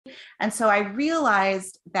And so I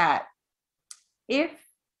realized that if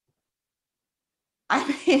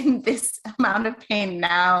I'm in this amount of pain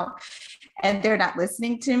now and they're not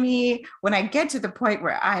listening to me, when I get to the point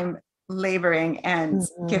where I'm laboring and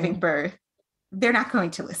giving birth, they're not going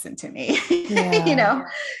to listen to me.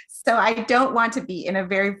 So I don't want to be in a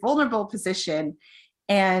very vulnerable position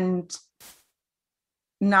and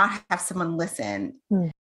not have someone listen.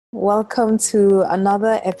 Welcome to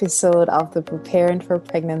another episode of the Preparing for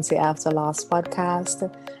Pregnancy After Loss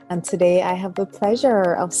podcast. And today I have the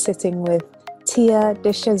pleasure of sitting with Tia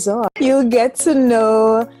DeShazor. You'll get to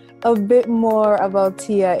know a bit more about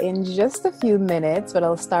Tia in just a few minutes, but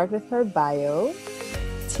I'll start with her bio.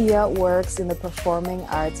 Tia works in the performing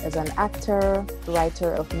arts as an actor,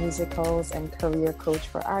 writer of musicals, and career coach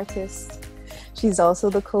for artists. She's also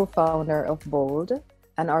the co-founder of Bold,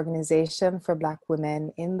 an organization for Black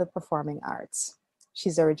women in the performing arts.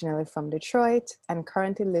 She's originally from Detroit and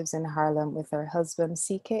currently lives in Harlem with her husband,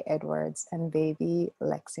 C.K. Edwards, and baby,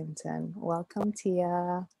 Lexington. Welcome,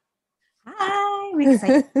 Tia. Hi, I'm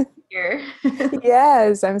excited to be here.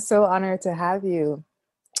 Yes, I'm so honored to have you.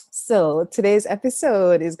 So today's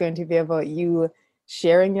episode is going to be about you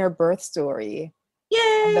sharing your birth story.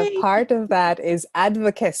 Yay! And the part of that is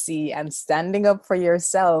advocacy and standing up for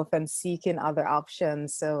yourself and seeking other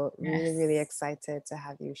options. So really excited to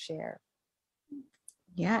have you share.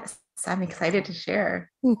 Yes, I'm excited to share.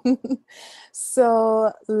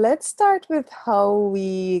 So let's start with how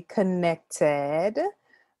we connected.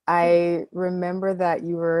 I remember that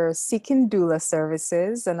you were seeking doula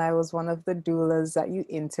services, and I was one of the doulas that you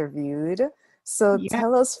interviewed. So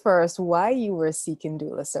tell us first why you were seeking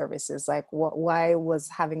doula services. Like, why was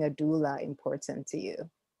having a doula important to you?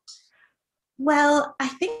 Well, I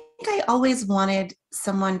think I always wanted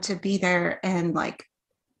someone to be there and like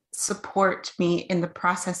support me in the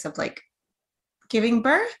process of like giving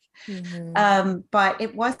birth. But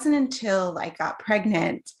it wasn't until I got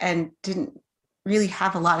pregnant and didn't really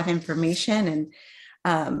have a lot of information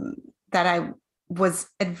and that I was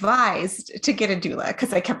advised to get a doula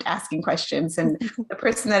because I kept asking questions. And the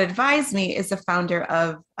person that advised me is the founder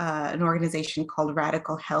of an organization called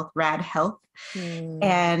Radical Health, Rad Health.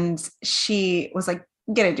 And she was like,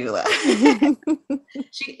 get a doula.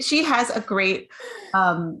 She has a great,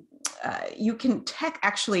 you can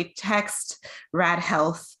actually text Rad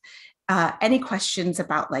Health any questions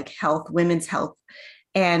about like health, women's health,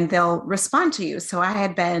 and they'll respond to you. So I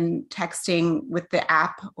had been texting with the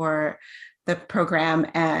app or the program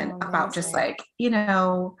and about just like,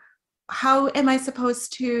 how am I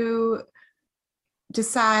supposed to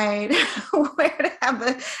decide where to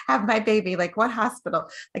have my baby? Like what hospital?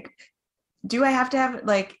 Like, do I have to have,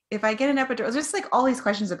 like, if I get an epidural, just like all these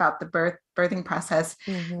questions about the birthing process.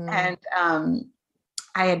 And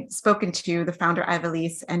I had spoken to the founder,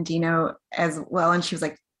 Ivalise and Dino as well. And she was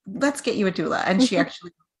like, let's get you a doula. And she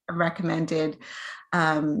actually recommended,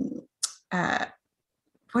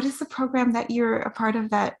 what is the program that you're a part of,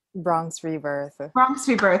 that Bronx Rebirth, to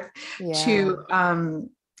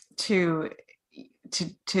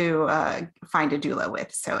find a doula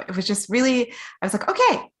with. So it was just really, I was like,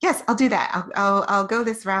 okay, yes, I'll do that. I'll go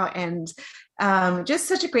this route. And just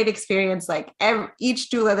such a great experience. Like each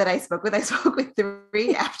doula that I spoke with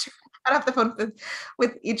 3 after I got off the phone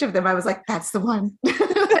with each of them. I was like, that's the one.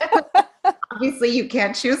 Obviously you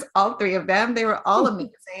can't choose all 3 of them. They were all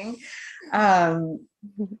amazing.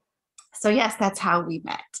 So yes, that's how we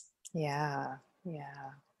met. Yeah.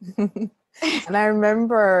 And I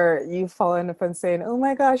remember you following up and saying, oh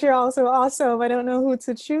my gosh, you're all so awesome. I don't know who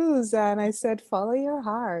to choose. And I said, follow your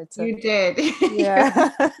heart. You did. Yeah.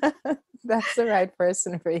 That's the right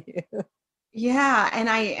person for you. Yeah. And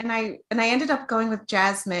I ended up going with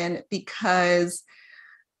Jasmine because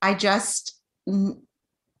I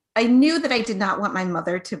knew that I did not want my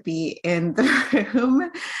mother to be in the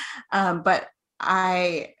room. But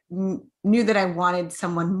I knew that I wanted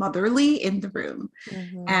someone motherly in the room.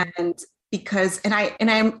 And because, and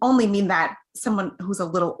I only mean that someone who's a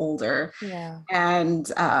little older. And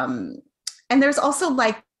there's also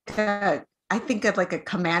like, I think of like a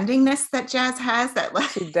commandingness that Jazz has, that like,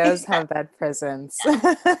 she does have that presence.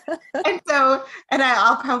 And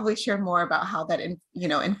I'll probably share more about how that,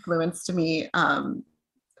 influenced me,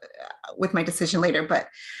 with my decision later, but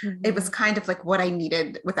it was kind of like what I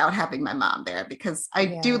needed without having my mom there, because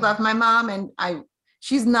I do love my mom, and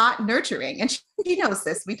she's not nurturing, and she knows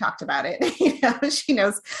this. We talked about it. She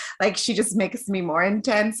knows, like, she just makes me more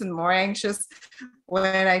intense and more anxious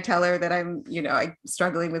when I tell her that I'm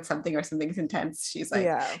struggling with something or something's intense. She's like,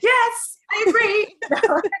 yes, I agree.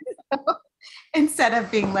 instead of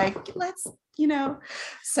being like, let's,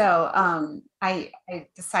 so I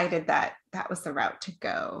decided that that was the route to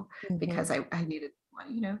go because I needed,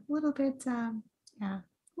 a little bit, yeah, a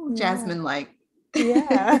little Yeah. Jasmine-like.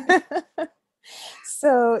 Yeah.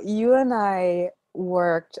 So you and I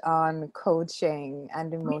worked on coaching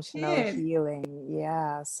and We emotional did. healing.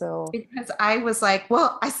 Yeah. So Because I was like,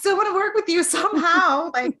 well, I still want to work with you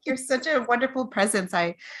somehow. Like, you're such a wonderful presence.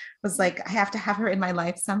 I was like, I have to have her in my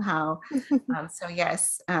life somehow. So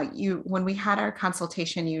yes, when we had our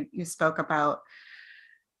consultation, you spoke about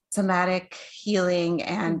somatic healing,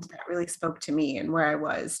 and that really spoke to me and where I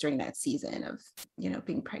was during that season of,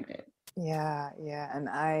 being pregnant. yeah, yeah. And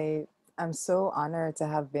I'm so honored to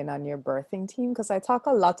have been on your birthing team because I talk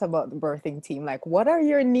a lot about the birthing team. Like, what are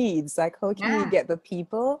your needs? Like, how can you Yeah. get the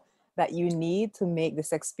people that you need to make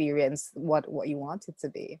this experience what you want it to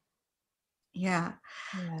be? Yeah.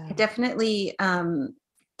 I Yeah. definitely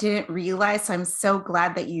didn't realize. So I'm so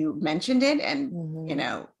glad that you mentioned it and,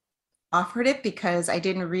 Mm-hmm. offered it, because I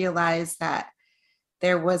didn't realize that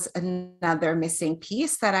there was another missing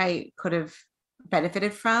piece that I could have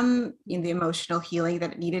benefited from in the emotional healing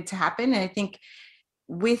that needed to happen. And I think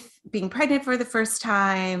with being pregnant for the first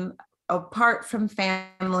time, apart from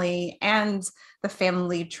family and the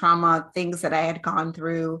family trauma, things that I had gone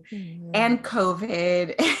through, Mm-hmm. and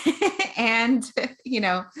COVID, and,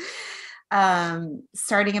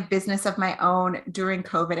 starting a business of my own during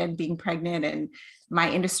COVID and being pregnant, and my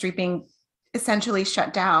industry being essentially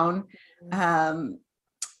shut down. Um,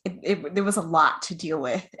 there was a lot to deal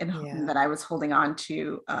with, and Yeah. that I was holding on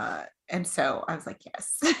to. And so I was like,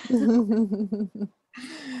 yes.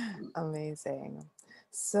 Amazing.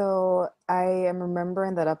 So I am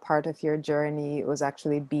remembering that a part of your journey was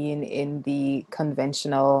actually being in the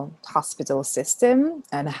conventional hospital system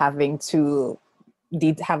and having to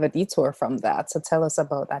have a detour from that. So tell us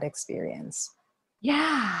about that experience.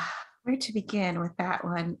 Yeah, where to begin with that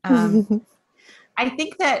one? I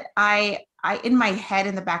think that in my head,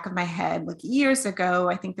 in the back of my head, like years ago,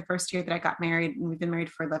 I think the first year that I got married, and we've been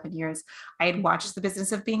married for 11 years, I had watched The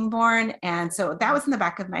Business of Being Born. And so that was in the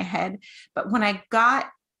back of my head. But when I got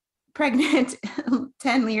pregnant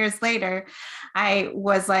 10 years later, I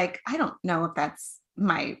was like, I don't know if that's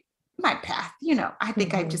my path. I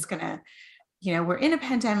think I'm Mhm. just gonna, we're in a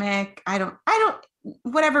pandemic. I don't,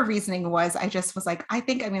 whatever reasoning was, I just was like, I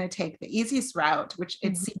think I'm going to take the easiest route, which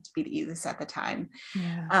it Mhm. seemed to be the easiest at the time.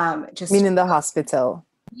 Yeah. Just, Meaning the hospital.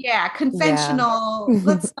 yeah, Yeah. conventional.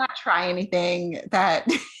 Let's not try anything that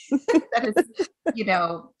that is,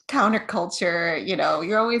 counterculture.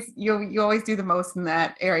 You always do the most in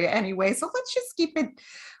that area anyway. So let's just keep it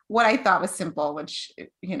what I thought was simple, which,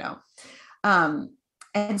 um,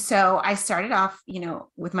 and so I started off,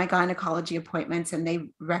 with my gynecology appointments, and they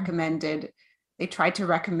tried to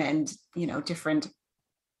recommend, different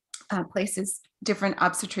places, different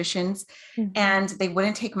obstetricians, Mhm. and they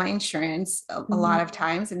wouldn't take my insurance a lot Mhm. of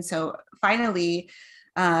times. And so finally,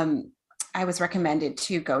 um, I was recommended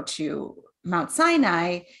to go to Mount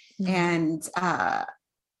Sinai. Mhm. And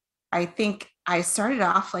I think I started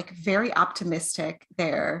off like very optimistic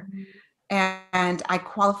there. And I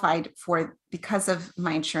qualified for, because of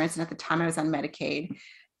my insurance, and at the time I was on Medicaid,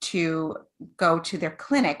 to go to their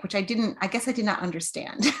clinic, which I guess I did not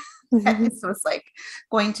understand. Mhm. So it's like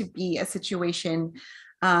going to be a situation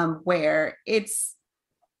where it's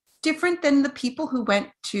different than the people who went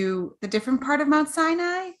to the different part of Mount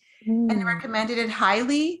Sinai and Mm. recommended it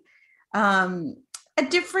highly. Um, a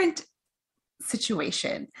different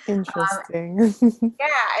situation. Interesting.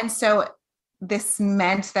 Yeah. And so this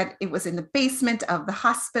meant that it was in the basement of the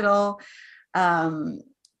hospital, um,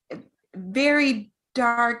 very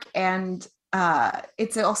dark, and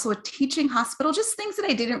it's also a teaching hospital, just things that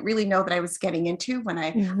I didn't really know that I was getting into when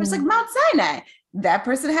I was like, Mhm. Mount Sinai, that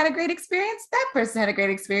person had a great experience, that person had a great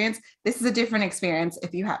experience. This is a different experience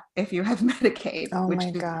if you have Medicaid, Oh which my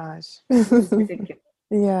is gosh. ridiculous.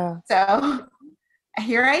 Yeah. So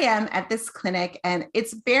here I am at this clinic, and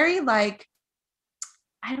it's very like,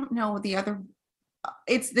 I don't know the other,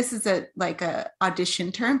 this is a like a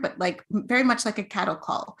audition term, but like very much like a cattle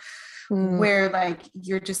call, Mm. where like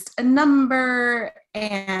you're just a number,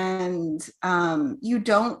 and you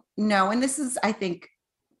don't know, and this is, I think,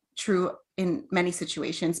 true in many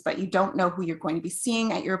situations, but you don't know who you're going to be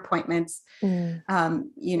seeing at your appointments. Mm.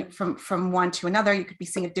 From one to another, you could be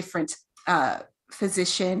seeing a different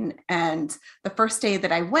physician. And the first day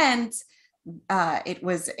that I went, it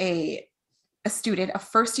was a student, a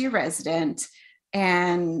first year resident,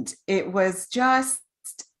 and it was just,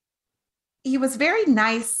 he was very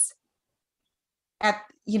nice at,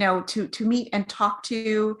 to meet and talk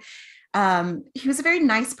to. He was a very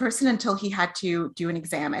nice person until he had to do an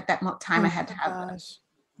exam. At that time, I Oh had to my have, gosh.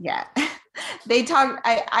 yeah. They talked,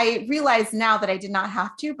 I realize now that I did not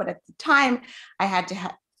have to, but at the time I had to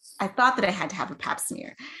have, I thought that I had to have a pap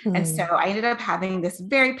smear. And so I ended up having this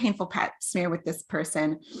very painful pap smear with this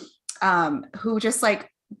person, who just like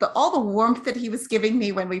all the warmth that he was giving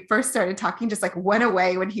me when we first started talking just like went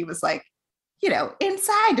away when he was like,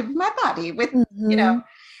 inside of my body with, and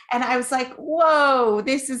I was like, whoa,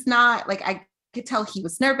 this is not like, I could tell he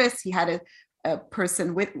was nervous. He had a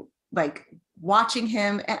person with like watching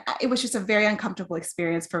him. And it was just a very uncomfortable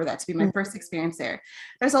experience for that to be my first experience there.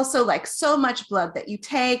 There's also like so much blood that you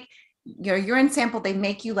take, your urine sample, they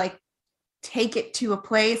make you like take it to a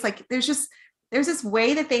place. Like there's this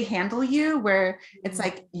way that they handle you where it's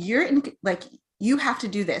like, you're in, like, you have to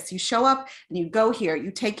do this. You show up and you go here,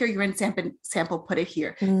 you take your urine sample, put it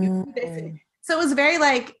here. You do this. So it was very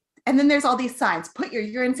like, and then there's all these signs, put your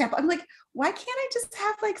urine sample. I'm like, why can't I just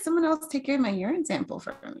have like someone else take care of my urine sample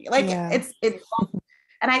for me? Like it's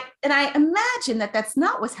and I imagine that that's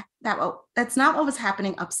not what was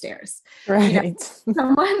happening upstairs. Right.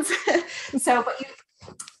 Someone's so,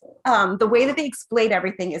 but the way that they explain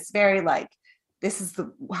everything is very like, this is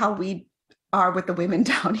how we are with the women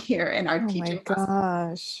down here in our teaching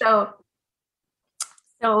process.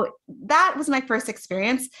 So that was my first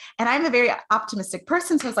experience. And I'm a very optimistic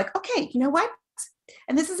person. So I was like, okay, you know what?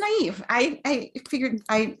 And this is naive. I figured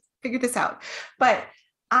this out. But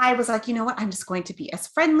I was like, you know what? I'm just going to be as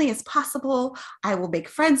friendly as possible. I will make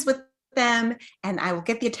friends with them and I will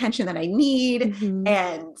get the attention that I need.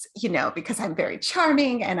 And, because I'm very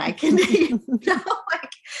charming and I can, like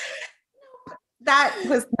that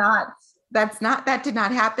did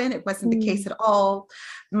not happen. It wasn't the case at all.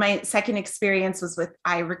 My second experience was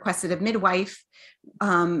I requested a midwife.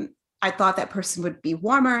 I thought that person would be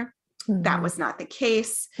warmer. That was not the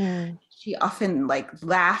case. She often like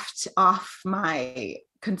laughed off my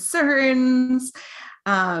concerns.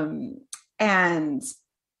 And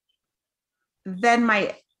then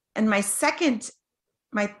my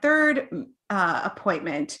third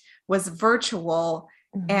appointment was virtual,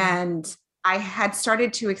 and I had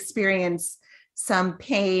started to experience some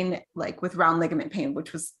pain, like with round ligament pain,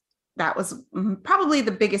 that was probably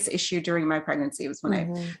the biggest issue during my pregnancy, was when I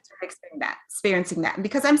started experiencing that. And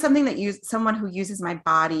because I'm someone who uses my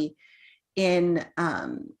body in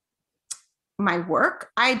my work,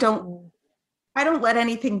 I don't let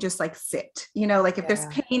anything just like sit, like if there's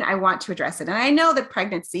pain, I want to address it. And I know that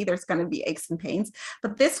pregnancy, there's going to be aches and pains,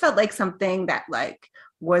 but this felt like something that like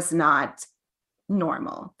was not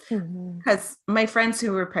normal, because my friends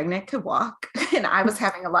who were pregnant could walk and I was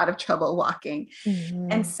having a lot of trouble walking.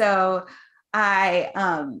 And so I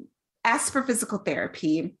asked for physical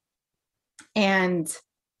therapy, and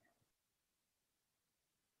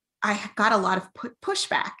I got a lot of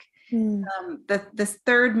pushback. This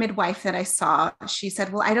third midwife that I saw, she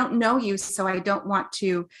said, well, I don't know you, so I don't want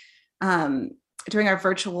to, during our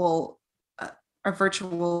virtual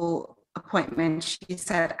appointment, she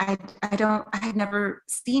said, I had never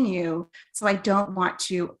seen you, so I don't want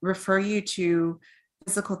to refer you to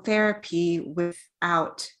physical therapy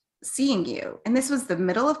without seeing you. And this was the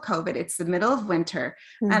middle of COVID. It's the middle of winter.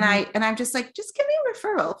 And I'm just like, just give me a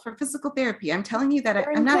referral for physical therapy. I'm telling you that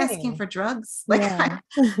I'm not asking for drugs. Like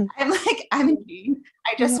I'm like, I'm in pain.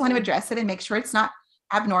 I just want to address it and make sure it's not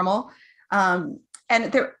abnormal. And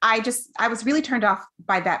I was really turned off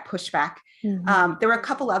by that pushback. There were a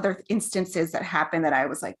couple other instances that happened that I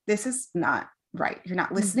was like, this is not right. You're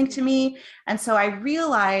not listening to me. And so I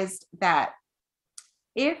realized that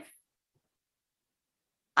if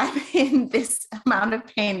I'm in this amount of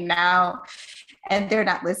pain now and they're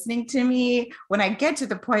not listening to me, when I get to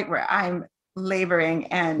the point where I'm laboring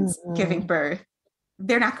and giving birth,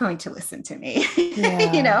 they're not going to listen to me,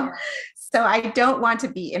 So I don't want to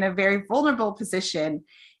be in a very vulnerable position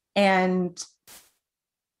and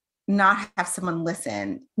not have someone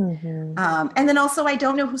listen. And then also, I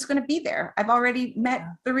don't know who's going to be there. I've already met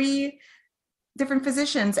 3 different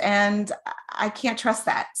physicians and I can't trust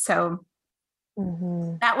that. So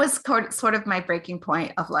that was sort of my breaking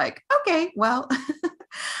point of like, okay, well,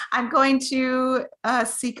 I'm going to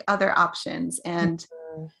seek other options. And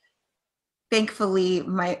thankfully,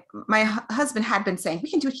 my husband had been saying, we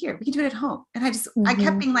can do it here, we can do it at home. And I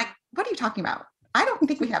kept being like, what are you talking about? I don't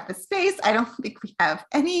think we have the space. I don't think we have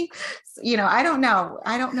any, I don't know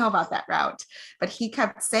about that route. But he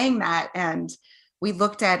kept saying that. And we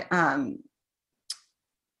looked at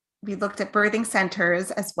birthing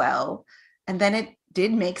centers as well. And then it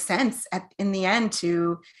did make sense in the end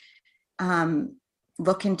to,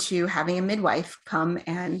 look into having a midwife come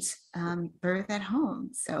and birth at home.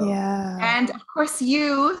 So, Yeah. and of course,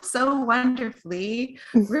 you so wonderfully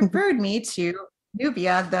referred me to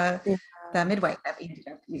Nubia, Yeah. the midwife that we ended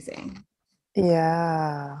up using.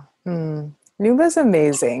 Yeah. Nuba's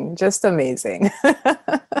amazing, just amazing.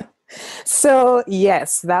 So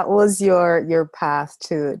yes, that was your path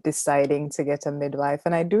to deciding to get a midwife.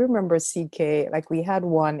 And I do remember CK, like we had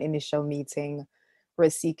one initial meeting where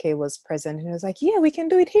CK was present and he was like, yeah, we can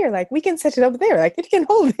do it here. Like we can set it up there. Like it can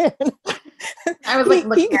hold there. I was like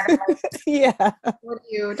looking at it, like, Yeah. what are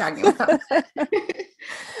you talking about?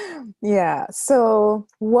 Yeah. So,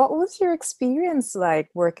 what was your experience like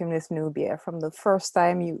working with Nubia from the first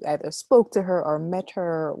time you either spoke to her or met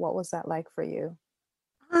her? What was that like for you?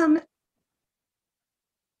 um,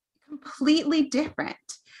 Completely different.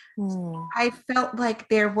 Mm, I felt like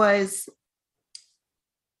there was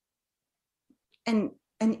an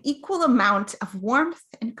equal amount of warmth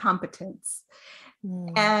and competence.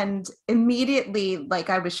 mm, And immediately, like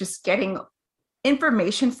I was just getting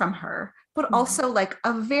information from her, but mhm, also like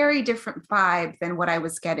a very different vibe than what I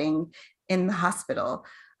was getting in the hospital.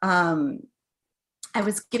 Um, I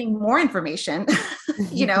was getting more information,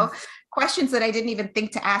 you know, questions that I didn't even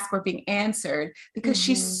think to ask were being answered because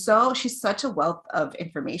mhm, she's such a wealth of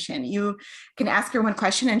information. You can ask her one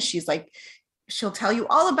question and she'll tell you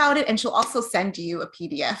all about it, and she'll also send you a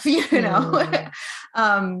PDF, you know. mm,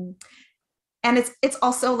 um, and it's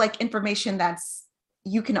also like information that's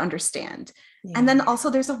you can understand. And yeah. then also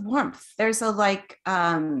there's a warmth. There's a like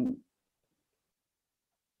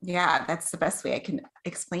yeah, that's the best way I can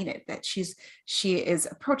explain it, that she is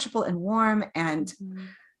approachable and warm and Mhm,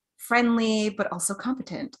 friendly, but also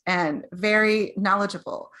competent and very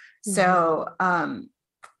knowledgeable. So mhm,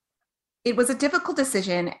 it was a difficult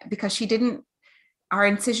decision because she didn't our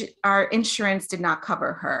insurance did not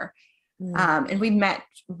cover her. mm, And we met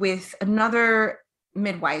with another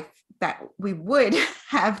midwife that we would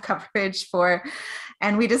have coverage for.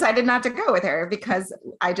 And we decided not to go with her because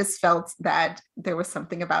I just felt that there was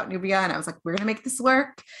something about Nubia. And I was like, we're going to make this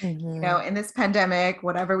work. You know, mhm, in this pandemic,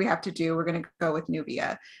 whatever we have to do, we're going to go with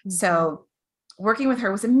Nubia. mhm, So working with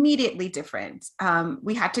her was immediately different.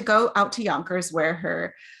 We had to go out to Yonkers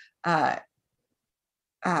where uh,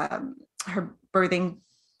 her birthing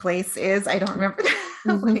place is. I don't remember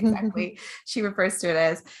what mhm. exactly she refers to it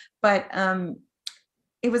as, but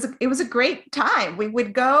it was a great time. We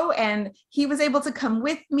would go, and he was able to come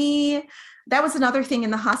with me. That was another thing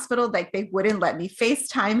in the hospital; like they wouldn't let me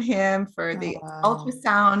FaceTime him for Oh, the wow.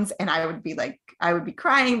 ultrasounds, and I would be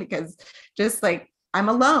crying because just like I'm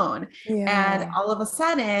alone. And Yeah. all of a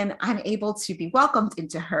sudden, I'm able to be welcomed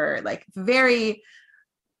into her like very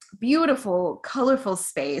beautiful, colorful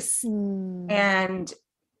space. Mm, And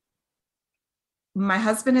my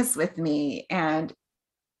husband is with me, and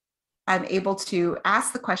I'm able to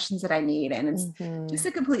ask the questions that I need. And it's just mhm,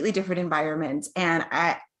 a completely different environment. And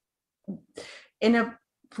in a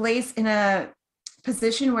in a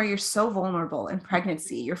position where you're so vulnerable in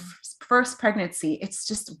pregnancy, your first pregnancy, it's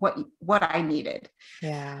just what I needed.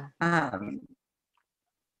 yeah. Um,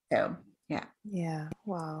 so yeah. Yeah,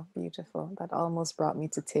 wow, beautiful. That almost brought me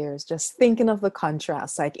to tears. Just thinking of the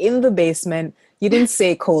contrast, like in the basement, you didn't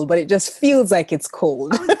say cold, but it just feels like it's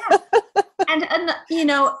cold. Oh yeah. And you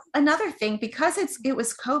know, another thing, because it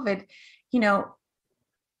was COVID, you know,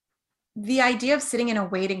 the idea of sitting in a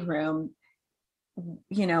waiting room,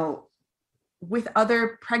 you know, with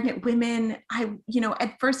other pregnant women, I, you know,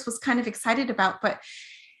 at first was kind of excited about, but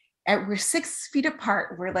we're 6 feet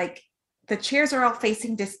apart. We're like, the chairs are all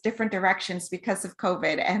facing different directions because of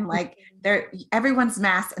COVID. And like everyone's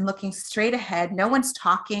masked and looking straight ahead. No one's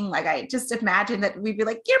talking. Like I just imagine that we'd be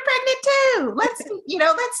like, you're pregnant too.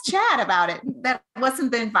 Let's chat about it. That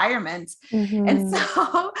wasn't the environment. And Hmm.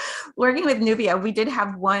 so working with Nubia, we did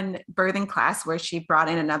have one birthing class where she brought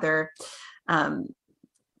in another um,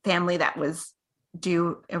 family that was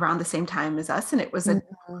due around the same time as us, and it was a Hmm.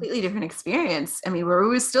 completely different experience. I mean, we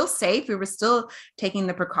were still safe, we were still taking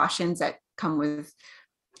the precautions that come with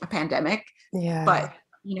a pandemic, Yeah, but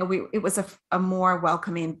you know, it was a more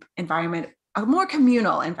welcoming environment, a more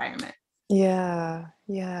communal environment. yeah,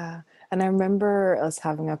 yeah. And I remember us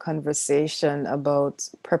having a conversation about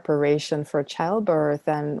preparation for childbirth,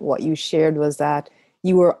 and what you shared was that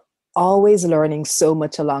you were always learning so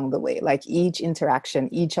much along the way. Like each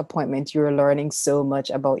interaction, each appointment, you were learning so much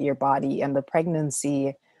about your body and the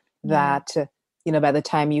pregnancy Yeah. that, by the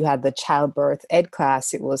time you had the childbirth ed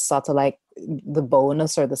class, it was sort of like the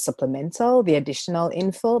bonus or the supplemental, the additional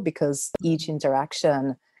info, because each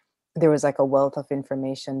interaction there was like a wealth of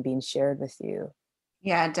information being shared with you.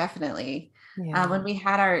 Yeah, definitely. Yeah. When we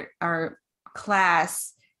had our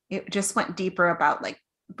class, it just went deeper about like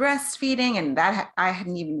breastfeeding, and that I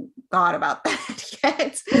hadn't even thought about that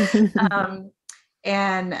yet.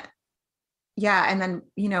 And yeah, and then,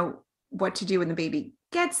 you know, what to do when the baby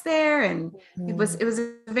gets there. And it was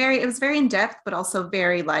very in depth, but also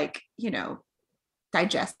very like, you know,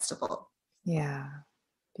 digestible. Yeah,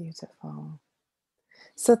 beautiful.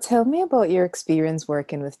 So tell me about your experience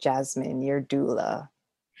working with Jasmine, your doula.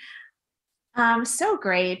 So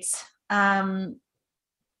great. And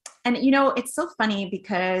you know, it's so funny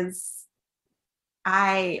because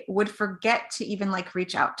I would forget to even like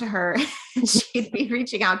reach out to her. And she'd be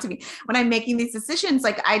reaching out to me when I'm making these decisions.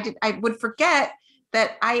 Like I would forget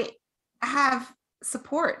that I have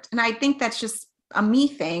support. And I think that's just a me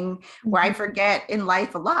thing where I forget in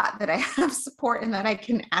life a lot that I have support and that I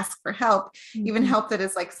can ask for help, even help that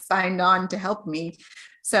is like signed on to help me.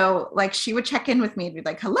 So like she would check in with me and be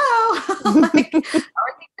like, hello, like, how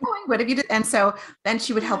are you doing? What have you done? And so then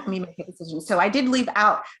she would help me make a decision. So I did leave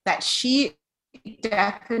out that she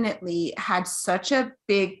definitely had such a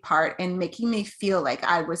big part in making me feel like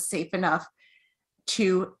I was safe enough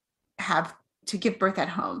to give birth at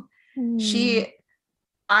home. She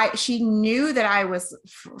knew that I was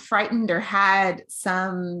frightened or had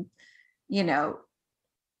some, you know,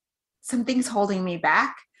 some things holding me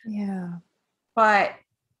back. Yeah. But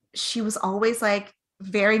she was always like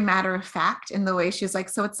very matter of fact in the way she was like,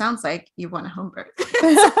 so it sounds like you want a home birth.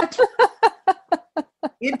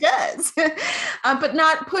 It does. But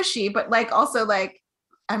not pushy, but like also like,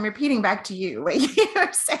 I'm repeating back to you what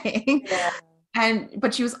you're saying. Yeah.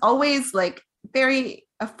 But she was always like very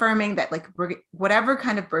affirming that like whatever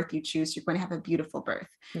kind of birth you choose, you're going to have a beautiful birth.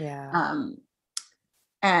 Yeah.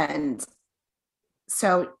 And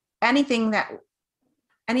so anytime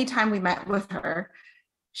we met with her,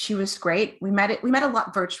 she was great. We met a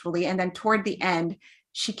lot virtually. And then toward the end,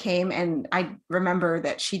 she came, and I remember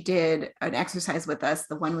that she did an exercise with us,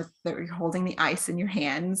 the one with that you're holding the ice in your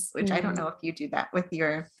hands, which I don't know if you do that with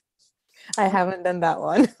your. I haven't done that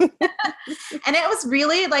one. And it was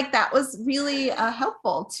really like, that was really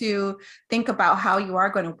helpful to think about how you are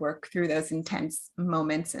going to work through those intense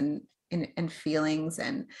moments and feelings.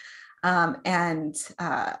 And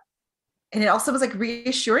it also was like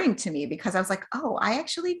reassuring to me, because I was like, oh,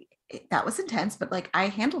 that was intense, but like I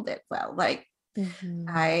handled it well. Like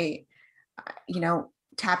I, you know,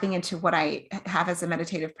 tapping into what I have as a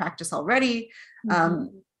meditative practice already,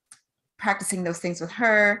 practicing those things with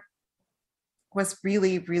her was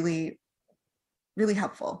really, really, really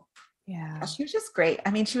helpful. Yeah. She was just great.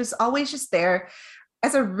 I mean, she was always just there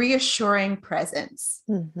as a reassuring presence,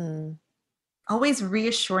 always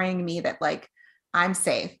reassuring me that like, I'm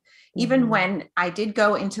safe. Even when I did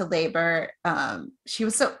go into labor, she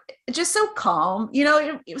was so calm. You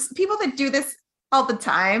know, it was people that do this all the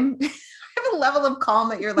time have a level of calm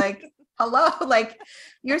that you're like, hello, like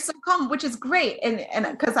you're so calm, which is great. And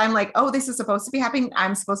because I'm like, oh, this is supposed to be happening.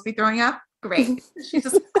 I'm supposed to be throwing up. Great. She's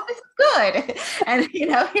just, oh, this is good. And, you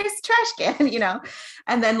know, here's trash can, you know,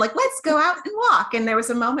 and then like, let's go out and walk. And there was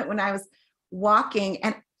a moment when I was walking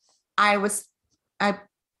and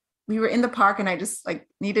we were in the park and I just like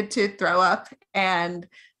needed to throw up. And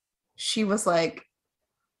she was like,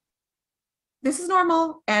 this is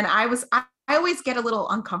normal. And I always get a little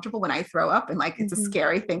uncomfortable when I throw up, and like, it's a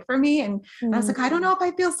scary thing for me. And I was like, I don't know if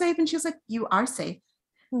I feel safe. And she was like, you are safe.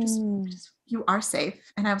 Just you are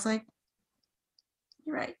safe. And I was like,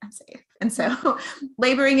 you're right, I'm safe. And so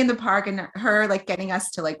laboring in the park and her like getting us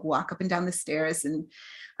to like walk up and down the stairs, and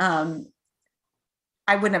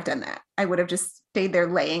I wouldn't have done that. I would have just stayed there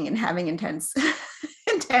laying and having intense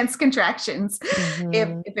contractions if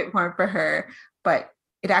it weren't for her. But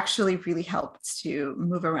it actually really helped to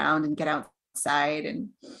move around and get outside. And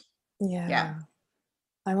yeah.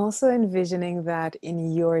 I'm also envisioning that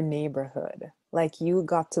in your neighborhood, like you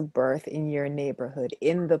got to birth in your neighborhood,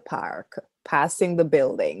 in the park, passing the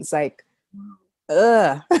buildings, like,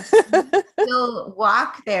 Still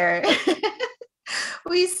walk there.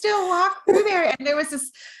 We still walk through there. And there was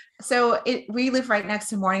this, we live right next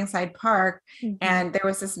to Morningside Park, and there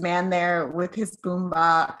was this man there with his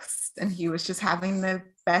boombox, and he was just having the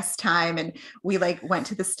best time. And we like went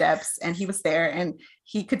to the steps, and he was there, and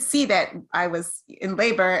he could see that I was in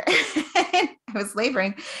labor. I was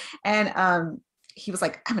laboring, and he was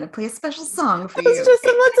like, I'm going to play a special song for you. I was just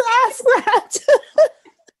about to ask that.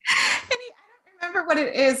 And I don't remember what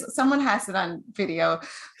it is. Someone has it on video,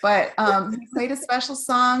 but he played a special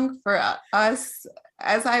song for us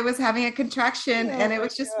as I was having a contraction, and it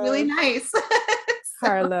was just really nice.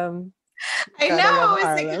 Harlem. I know.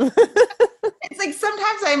 It's like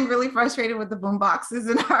sometimes I'm really frustrated with the boom boxes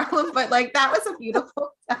in Harlem, but like that was a beautiful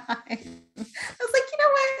time.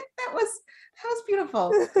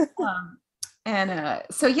 beautiful.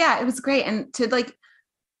 So yeah, it was great. And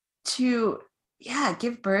to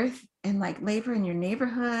give birth and like labor in your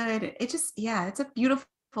neighborhood, it just, it's a beautiful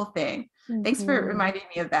thing. Thanks for reminding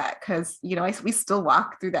me of that, because we still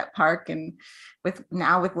walk through that park, and with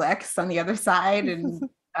Lex on the other side, and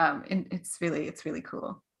it's really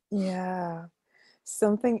cool. Yeah.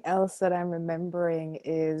 Something else that I'm remembering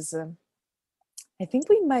is I think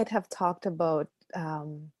we might have talked about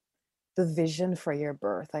the vision for your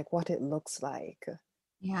birth, like what it looks like.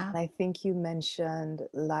 Yeah. And I think you mentioned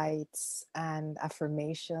lights and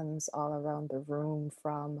affirmations all around the room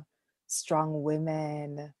from strong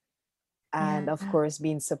women, and of Yeah. course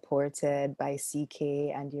being supported by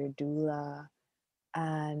CK and your doula.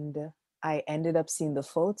 And I ended up seeing the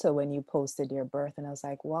photo when you posted your birth, and I was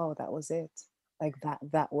like, wow, that was it. Like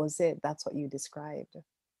that was it. That's what you described.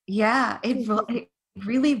 Yeah, it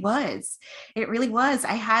really was. It really was.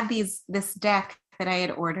 I had this deck that I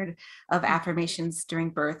had ordered of affirmations during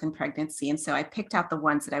birth and pregnancy. And so I picked out the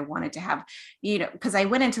ones that I wanted to have, because I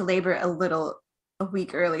went into labor a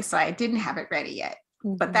week early, so I didn't have it ready yet.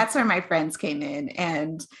 But that's where my friends came in.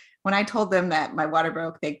 And when I told them that my water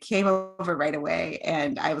broke, they came over right away.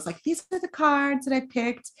 And I was like, these are the cards that I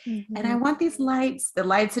picked. And I want these lights. The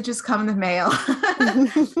lights had just come in the mail.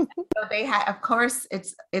 So they had, of course,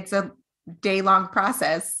 it's a day-long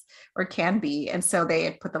process, or can be. And so they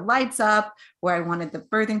had put the lights up where I wanted the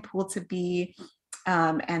birthing pool to be.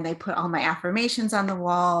 And they put all my affirmations on the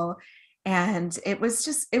wall. And it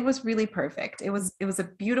was really perfect. It was a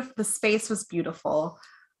beautiful, the space was beautiful.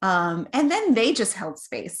 And then they just held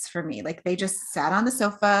space for me. Like they just sat on the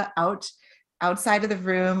sofa outside of the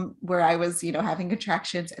room where I was, having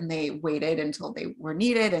contractions, and they waited until they were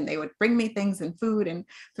needed, and they would bring me things and food and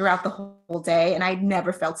throughout the whole day. And I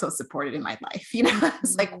never felt so supported in my life. I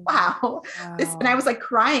was like, wow, this, and I was like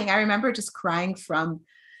crying. I remember just crying from,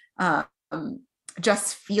 um,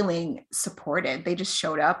 just feeling supported. They just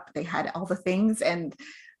showed up, they had all the things. And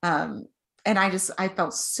I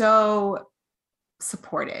felt so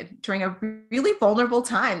supported during a really vulnerable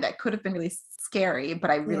time that could have been really scary,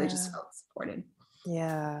 but I really just felt supported.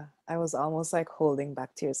 Yeah, I was almost like holding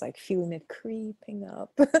back tears, like feeling it creeping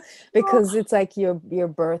up because it's like your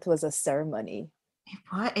birth was a ceremony.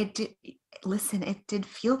 It did. Listen, it did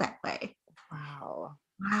feel that way. Wow.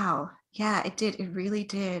 Wow. Yeah, it did. It really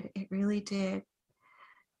did. It really did.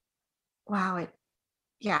 Wow.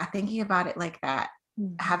 Yeah, thinking about it like that,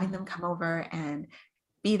 having them come over and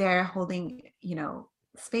be there holding,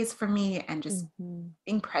 space for me, and just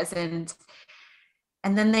being present.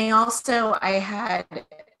 And then I had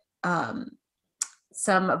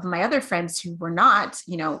some of my other friends who were not,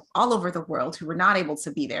 all over the world, who were not able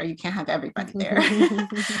to be there. You can't have everybody there.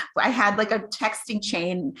 I had like a texting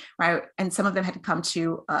chain, right? And some of them had come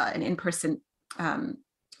to an in-person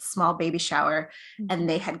small baby shower, and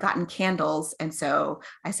they had gotten candles. And so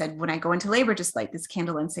I said, when I go into labor, just light this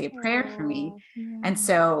candle and say a prayer for me. And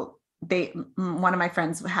so one of my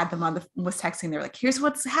friends had them was texting. They're like, here's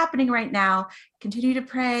what's happening right now. Continue to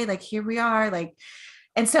pray. Like, here we are. Like,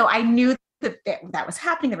 and so I knew that was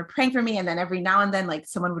happening. They were praying for me. And then every now and then, like,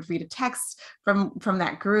 someone would read a text from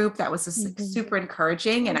that group that was just like, super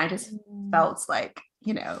encouraging. And I just felt like,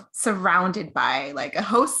 surrounded by like a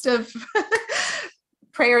host of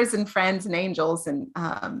prayers and friends and angels. And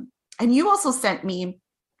you also sent me,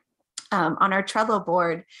 on our Trello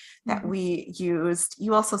board that we used,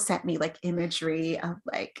 you also sent me like imagery of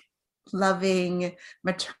like loving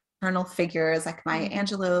maternal figures like Maya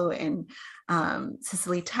Angelou and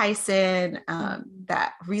Cicely Tyson,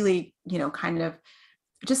 that really, kind of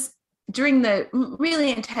just during the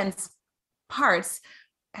really intense parts,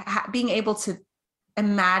 being able to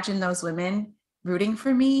imagine those women rooting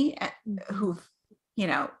for me, who've,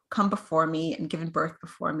 come before me and given birth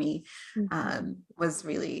before me, was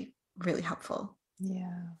really, really helpful.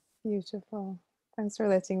 Yeah, beautiful. Thanks for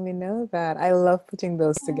letting me know that. I love putting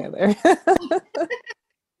those together.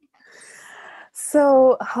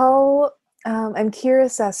 So how, I'm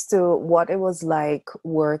curious as to what it was like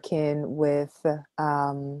working with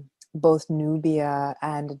both Nubia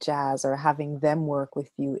and Jazz, or having them work with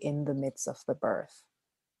you in the midst of the birth.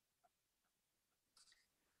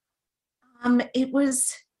 It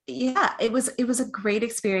was, it was a great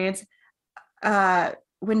experience.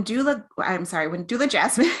 When Doula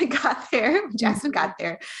Jasmine got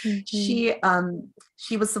there, she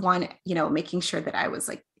was the one, making sure that I was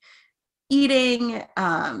like eating.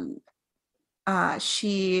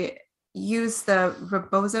 She used the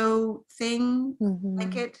rebozo thing,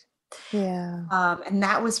 like it. Yeah. And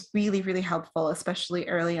that was really, really helpful, especially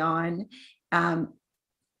early on.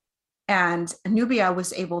 And Nubia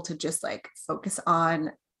was able to just like focus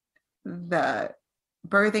on the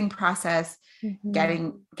birthing process,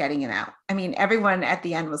 getting it out. I mean, everyone at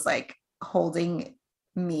the end was like holding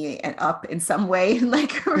me and up in some way,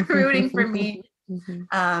 like rooting for me.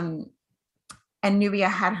 And Nubia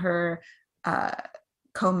had her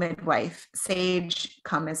co-midwife Sage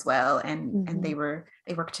come as well, and they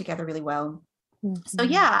worked together really well. So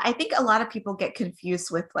yeah, I think a lot of people get confused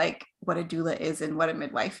with like what a doula is and what a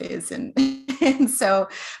midwife is, and and so,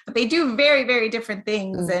 but they do very, very different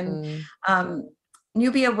things. And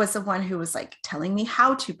Nubia was the one who was like telling me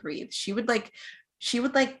how to breathe. She would like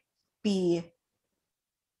be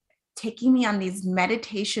taking me on these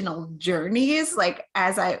meditational journeys, like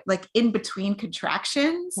as I like in between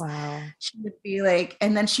contractions. Wow. She would be like,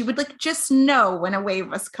 and then she would like just know when a wave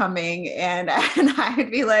was coming, and I would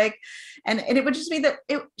be like, and it would just be that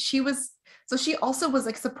she also was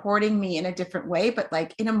like supporting me in a different way, but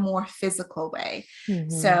like in a more physical way.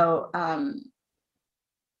 So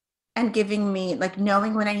and giving me like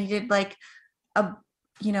knowing when I needed like a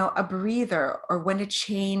breather, or when to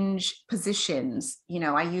change positions.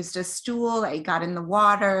 I used a stool, I got in the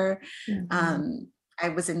water, I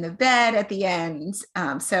was in the bed at the end.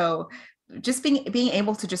 So just being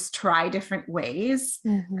able to just try different ways,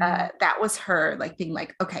 that was her like being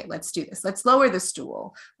like, okay, let's do this. Let's lower the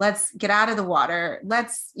stool. Let's get out of the water.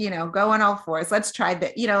 Let's, go on all fours. Let's try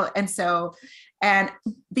that, and so, and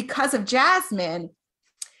because of Jasmine,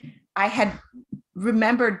 I had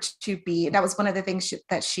remembered to be, that was one of the things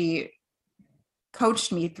that she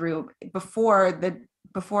coached me through before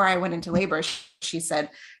I went into labor. She said,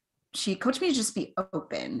 she coached me to just be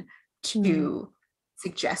open to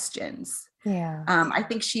suggestions. Yeah. I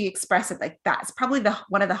think she expressed it like that's probably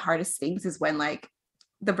one of the hardest things, is when like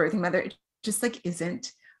the birthing mother just like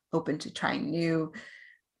isn't open to trying new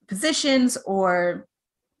positions, or,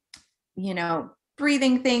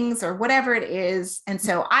 breathing things or whatever it is. And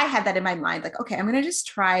so I had that in my mind, like, okay, I'm going to just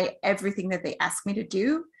try everything that they ask me to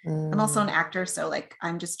do. I'm also an actor, so like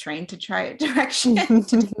I'm just trained to try direction to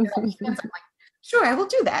do directions. I'm like, sure, I will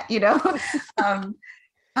do that,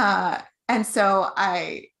 and so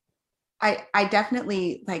I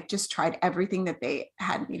definitely like just tried everything that they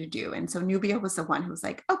had me to do. And so Nubia was the one who was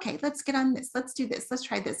like, okay, let's get on this. Let's do this. Let's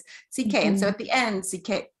try this. CK. And so at the end,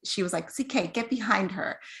 she was like, CK, get behind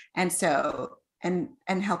her. And so, and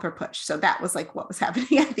help her push. So that was like what was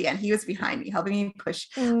happening at the end. He was behind me, helping me push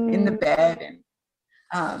in the bed.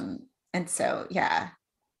 And so, yeah.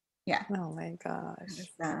 Oh my gosh.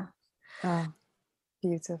 Oh,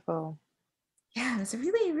 beautiful. Yeah, it was a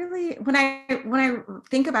really, really, when I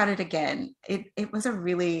think about it again, it was a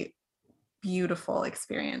really beautiful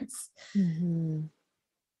experience.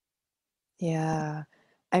 Yeah.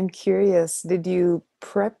 I'm curious, did you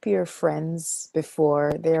prep your friends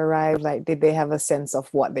before they arrived? Like, did they have a sense of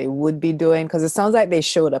what they would be doing? Because it sounds like they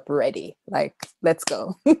showed up ready. Like, let's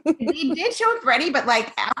go. They did show up ready, but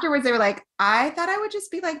like afterwards they were like, I thought I would just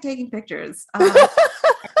be like taking pictures.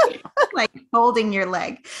 Like holding your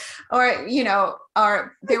leg, or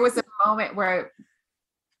or there was a moment where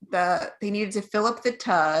they needed to fill up the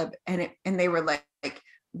tub, and they were like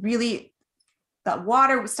really, the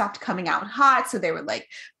water stopped coming out hot, so they were like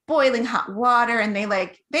boiling hot water, and they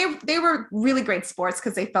were really great sports,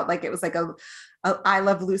 because they felt like it was like a I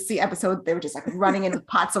Love Lucy episode. They were just like running into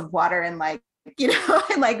pots of water and like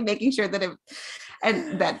and like making sure that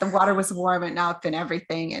that the water was warm enough and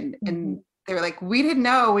everything, and they were like, we didn't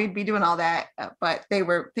know we'd be doing all that, but they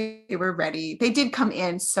were ready. They did come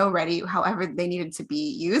in so ready, however they needed to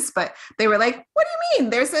be used, but they were like, what do you mean?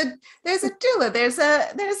 There's a doula, there's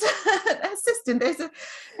an assistant,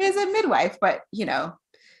 there's a midwife. But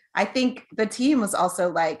I think the team was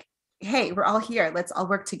also like, hey, we're all here. Let's all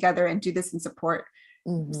work together and do this and support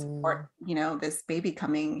this baby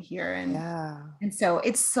coming here. And so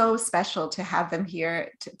it's so special to have them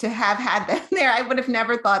here, to have had them there. I would have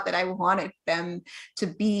never thought that I wanted them to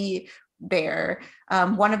be there.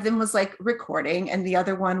 One of them was like recording, and the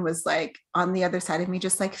other one was like on the other side of me,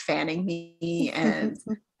 just like fanning me. And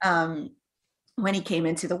when he came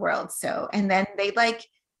into the world. So, and then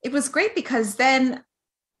it was great, because then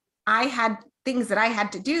I had things that I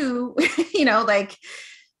had to do, like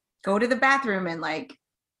go to the bathroom, and like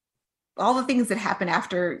all the things that happen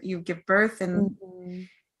after you give birth. And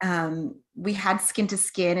we had skin to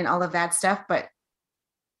skin and all of that stuff. But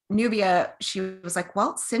Nubia, she was like,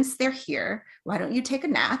 well, since they're here, why don't you take a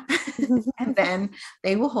nap? And then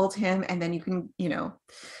they will hold him, and then you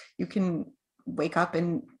can wake up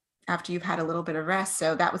and after you've had a little bit of rest.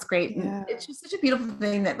 So that was great. Yeah. And it's just such a beautiful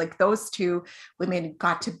thing that like those two women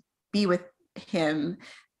got to be with him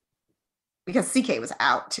because CK was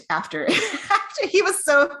out after, after he was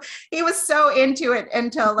so into it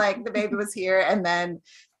until like the baby was here. And then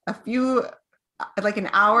like an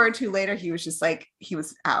hour or two later, he was just like, he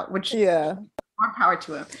was out, which more power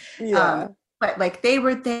to him. But like they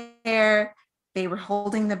were there, they were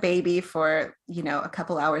holding the baby for, a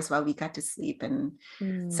couple hours while we got to sleep. And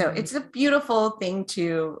so it's a beautiful thing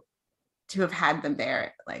to have had them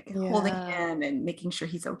there, like holding him and making sure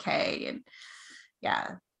he's okay. And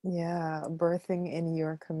birthing in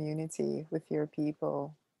your community with your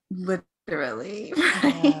people, literally,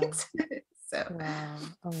 right? So wow,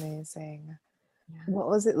 amazing. What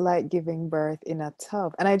was it like giving birth in a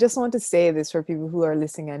tub? And I just want to say this for people who are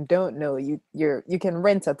listening and don't know, you can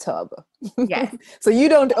rent a tub. Yes. So you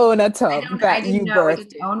don't own a tub I didn't know we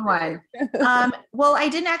didn't own one. Well, I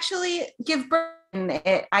didn't actually give birth in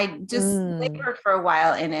it. I just labored for a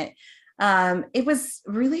while in it. It was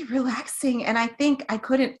really relaxing, and I think I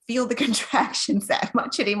couldn't feel the contractions that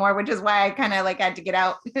much anymore, which is why I kind of like had to get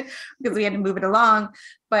out because we had to move it along.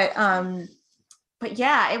 But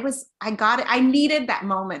yeah, I got it. I needed that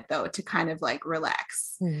moment though to kind of like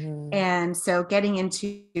relax. And so getting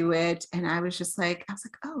into it, and I was like,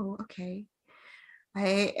 oh, okay.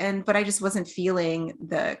 But I just wasn't feeling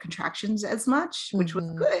the contractions as much, which was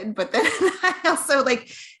good. But then I also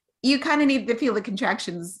like, you kind of need to feel the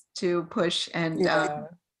contractions to push. And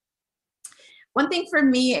one thing for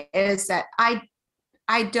me is that I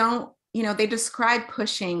don't, they describe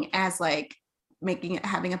pushing as like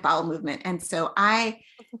having a bowel movement. And so I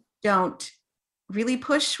don't really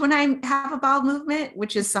push when I have a bowel movement,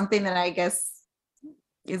 which is something that I guess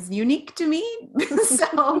is unique to me.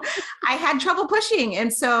 So I had trouble pushing.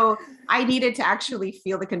 And so I needed to actually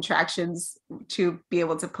feel the contractions to be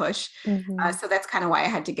able to push. So that's kind of why I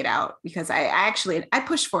had to get out, because I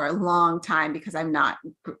pushed for a long time because I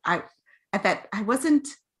wasn't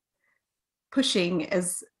pushing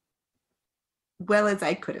as well as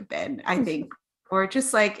I could have been, I think. Or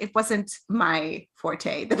just like, it wasn't my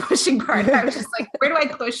forte, the pushing part. I was just like, where do I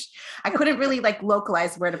push? I couldn't really like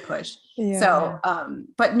localize where to push. So,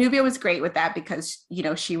 but Nubia was great with that because,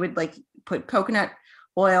 she would like put coconut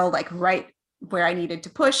oil, like right where I needed to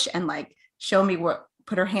push and like show me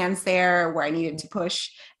put her hands there where I needed to push.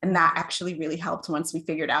 And that actually really helped once we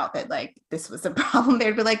figured out that like, this was a problem.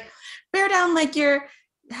 They'd be like, bear down, like you're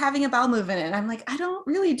having a bowel movement. And I'm like, I don't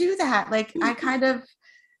really do that. Like, I kind of,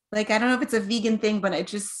 like, I don't know if it's a vegan thing, but I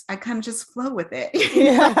kind of just flow with it.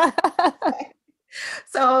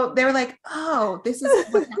 So they were like, oh, this is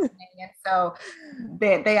what's happening. And so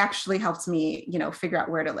they actually helped me, figure out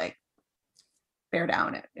where to like bear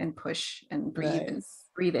down and push and breathe and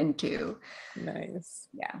breathe into. Nice.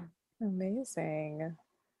 Yeah. Amazing.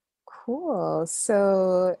 Cool.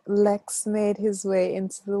 So Lex made his way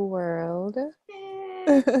into the world.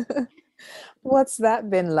 What's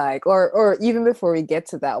that been like? Or even before we get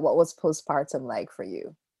to that, what was postpartum like for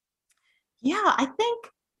you? Yeah, I think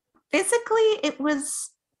physically it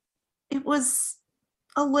was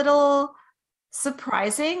a little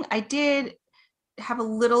surprising. I did have a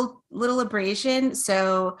little abrasion,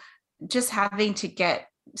 so just having to get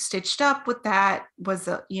stitched up with that was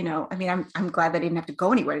I mean, I'm glad that I didn't have to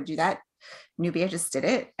go anywhere to do that. Nubia just did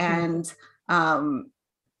it. And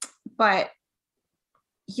but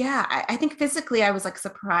yeah, I think physically I was like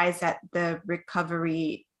surprised at the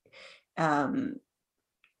recovery in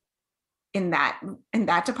that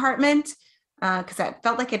department, because I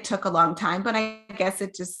felt like it took a long time, but I guess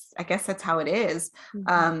that's how it is.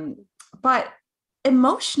 But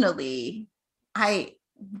emotionally, I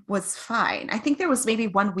was fine. I think there was maybe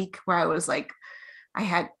 1 week where I was like,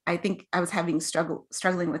 I think I was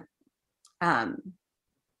struggling with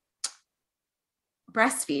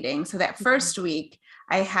breastfeeding. So that first week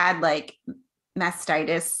I had like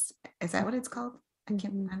mastitis. Is that what it's called?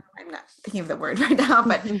 I'm not thinking of the word right now,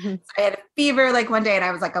 but so I had a fever like one day and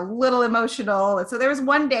I was like a little emotional. And so there was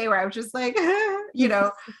one day where I was just like,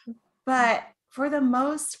 but for the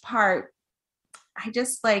most part, I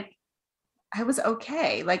was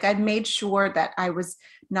okay. Like I made sure that I was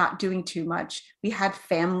not doing too much. We had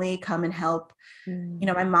family come and help.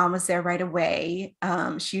 My mom was there right away.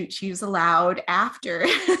 She was allowed after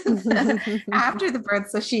after the birth.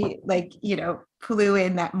 So she flew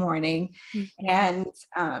in that morning. And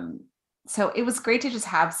so it was great to just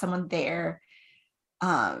have someone there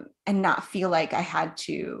and not feel like I had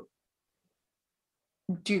to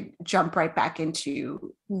jump right back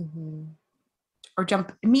into or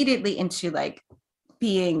jump immediately into like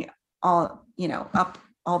being all, up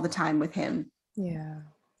all the time with him. Yeah.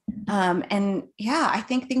 And yeah, I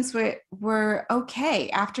think things were okay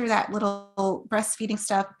after that little breastfeeding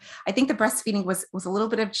stuff. I think the breastfeeding was a little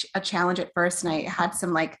bit of a challenge at first, and I had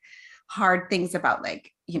some like hard things about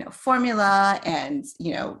like, formula and,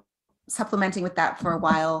 supplementing with that for a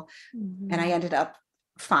while. And I ended up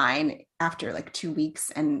fine after like 2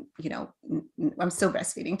 weeks, and I'm still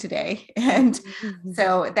breastfeeding today. And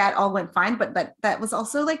so that all went fine, but that was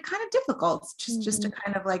also like kind of difficult, just to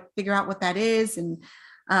kind of like figure out what that is. And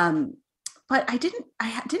but I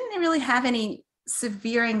didn't really have any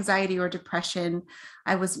severe anxiety or depression.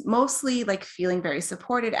 I was mostly like feeling very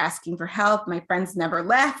supported, asking for help. My friends never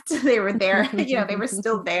left. They were there, they were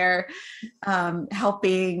still there,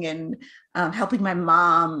 helping, and helping my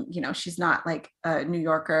mom. She's not like a New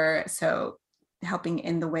Yorker, so helping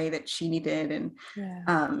in the way that she needed.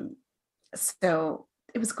 And so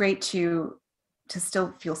it was great to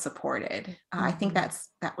still feel supported. I think that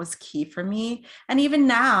was key for me. And even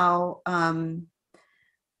now,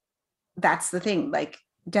 that's the thing, like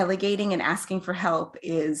delegating and asking for help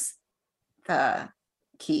is the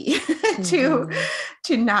key to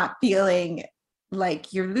not feeling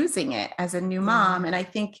like you're losing it as a new mom. And I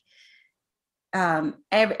think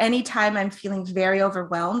anytime I'm feeling very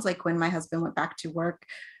overwhelmed, like when my husband went back to work,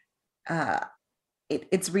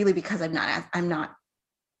 it's really because I'm not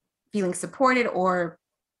feeling supported or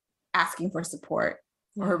asking for support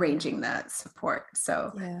or arranging the support.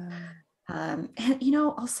 So, and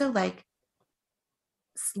also like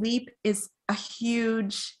sleep is a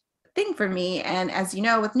huge thing for me. And as you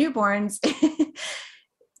know, with newborns,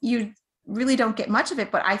 you really don't get much of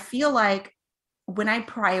it. But I feel like when I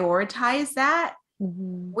prioritize that,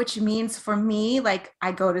 which means for me, like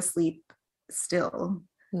I go to sleep still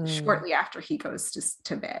shortly after he goes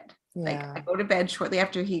to bed. Like I go to bed shortly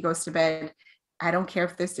after he goes to bed. I don't care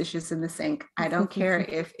if there's dishes in the sink. I don't care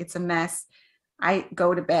if it's a mess. I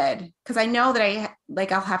go to bed because I know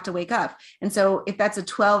that I'll have to wake up. And so if that's a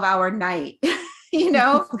 12-hour night,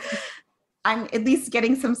 I'm at least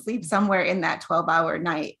getting some sleep somewhere in that 12-hour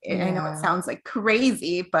night. And I know it sounds like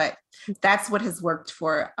crazy, but that's what has worked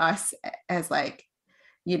for us, as like,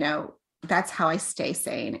 that's how I stay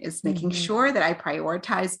sane, is making sure that I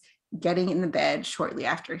prioritize getting in the bed shortly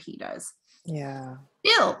after he does. Yeah.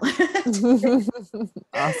 Still.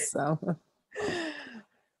 Awesome.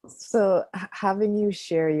 So having you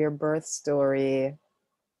share your birth story,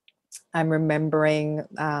 I'm remembering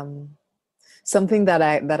something that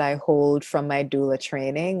I hold from my doula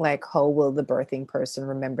training, like how will the birthing person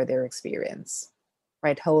remember their experience,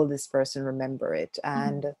 right? How will this person remember it?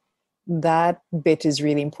 And that bit is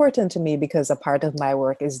really important to me because a part of my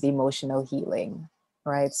work is the emotional healing,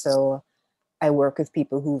 right? So I work with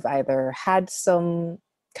people who've either had some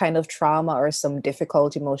kind of trauma or some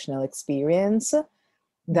difficult emotional experience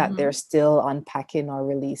that they're still unpacking or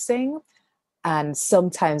releasing. And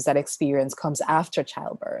sometimes that experience comes after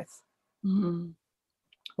childbirth,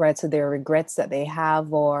 right? So there are regrets that they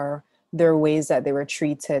have, or there are ways that they were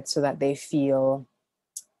treated so that they feel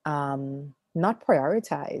not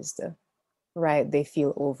prioritized, right? They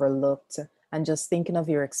feel overlooked. And just thinking of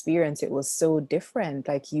your experience, it was so different.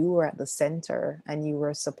 Like you were at the center and you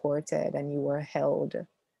were supported and you were held.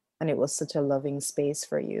 And it was such a loving space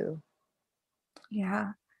for you.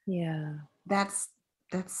 Yeah. Yeah. That's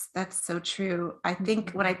so true. I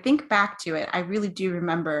think when I think back to it, I really do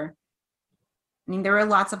remember, I mean, there were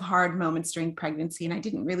lots of hard moments during pregnancy, and I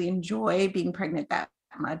didn't really enjoy being pregnant that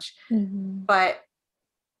much. But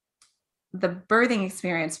the birthing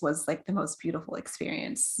experience was like the most beautiful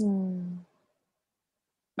experience.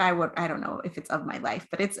 I don't know if it's of my life,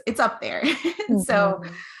 but it's up there. So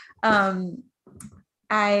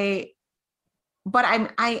I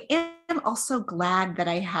am also glad that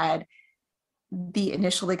I had the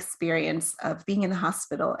initial experience of being in the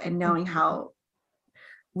hospital and knowing how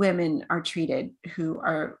women are treated who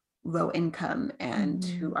are low income and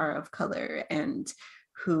who are of color and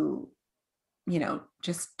who,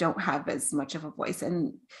 just don't have as much of a voice.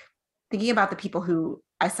 And thinking about the people who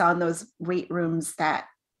I saw in those wait rooms that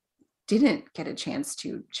didn't get a chance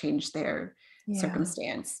to change their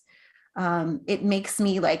circumstance, it makes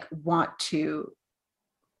me like want to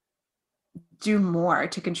do more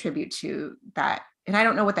to contribute to that. And I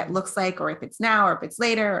don't know what that looks like, or if it's now, or if it's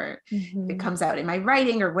later, or if it comes out in my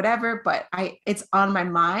writing or whatever, but it's on my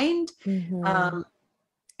mind.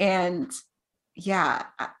 And yeah,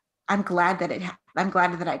 I'm glad that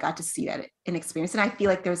I got to see that in experience. And I feel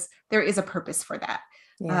like there is a purpose for that,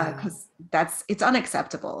 because it's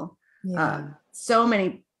unacceptable. So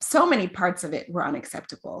many parts of it were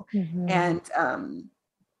unacceptable. And a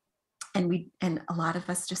lot of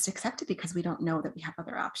us just accept it because we don't know that we have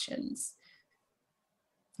other options.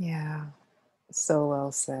 Yeah. So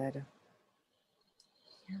well said.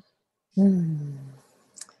 Yeah. Hmm.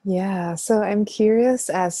 Yeah. So I'm curious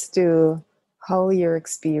as to how your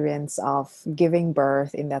experience of giving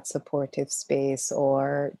birth in that supportive space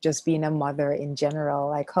or just being a mother in general,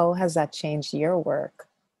 like how has that changed your work?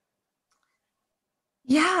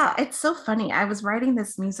 Yeah, it's so funny. I was writing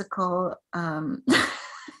this musical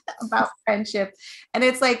about friendship, and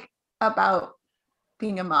it's like about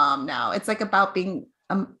being a mom now. It's like about being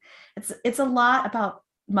it's a lot about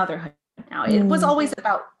motherhood now. It was Mm, always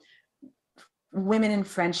about women and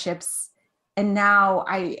friendships, and now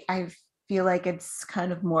I feel like it's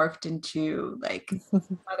kind of morphed into like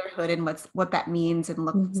motherhood and what that means and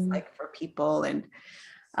looks mhm, like for people. And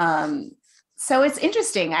um so it's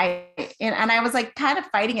interesting. And I was like kind of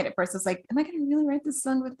fighting it at first. It's like, am I gonna really write this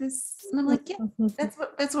song with this? And I'm like, yeah, mhm,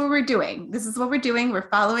 that's what we're doing. This is what we're doing. We're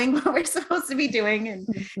following what we're supposed to be doing. And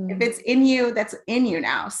if mhm, it's in you, that's in you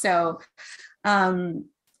now. So um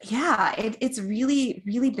yeah, it's really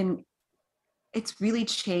been it's really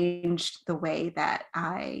changed the way that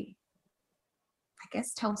I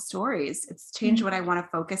guess tell stories. It's changed mhm, what I want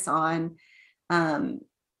to focus on. Um,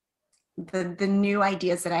 the new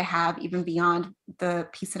ideas that I have, even beyond the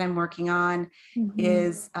piece that I'm working on, mhm.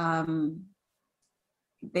 is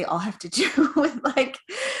they all have to do with like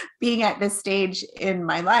being at this stage in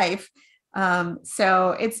my life.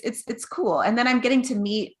 So it's cool. And then I'm getting to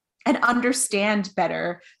meet and understand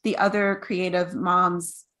better the other creative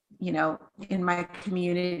moms, in my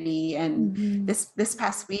community. And Mhm. this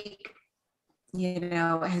past week,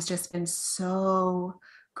 has just been so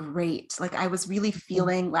great. Like I was really Mhm.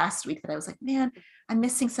 feeling last week that I was like, man, I'm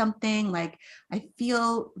missing something. Like I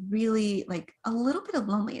feel really like a little bit of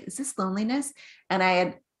lonely. Is this loneliness? And I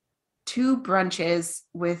had two brunches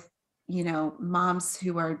with, moms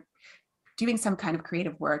who are doing some kind of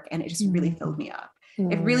creative work, and it just really filled Mhm. me up.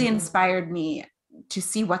 It really Mm. inspired me to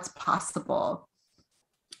see what's possible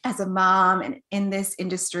as a mom and in this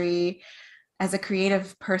industry, as a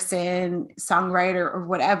creative person, songwriter, or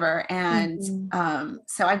whatever. And Mhm.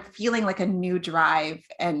 so I'm feeling like a new drive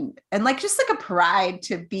and like just like a pride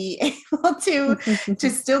to be able to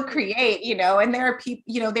still create, and there are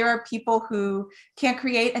people, there are people who can't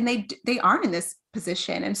create, and they aren't in this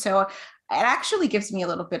position. And so it actually gives me a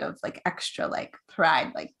little bit of like extra like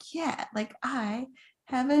pride, like, yeah, like I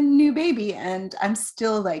have a new baby and I'm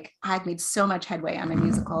still like, I've made so much headway on my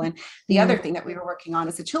musical. And the other Mm. thing that we were working on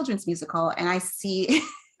is a children's musical. And I see,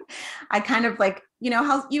 I kind of like,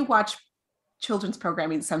 how you watch children's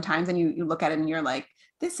programming sometimes and you look at it and you're like,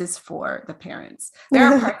 this is for the parents. There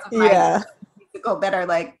are parts of my Yeah. musical that are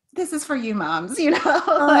like, this is for you moms, like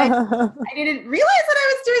Ah, I didn't realize that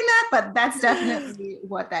I was doing that, but that's definitely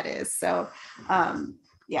what that is. So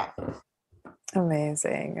yeah.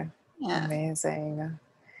 amazing. Yeah. Amazing.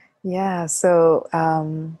 Yeah. So,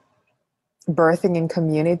 birthing in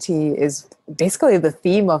community is basically the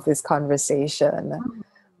theme of this conversation.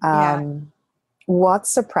 Yeah. Um, what's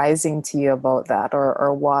surprising to you about that,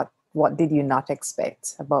 or what did you not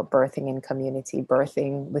expect about birthing in community,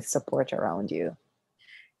 birthing with support around you?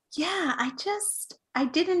 Yeah, I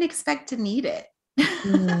didn't expect to need it.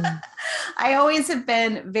 Mm. I always have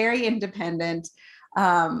been very independent,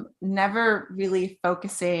 never really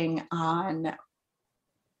focusing on,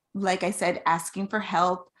 like I said, asking for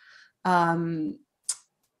help. Um,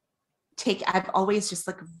 I've always just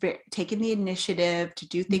like taken the initiative to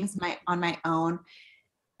do things on my own.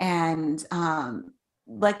 And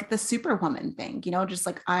like the superwoman thing, just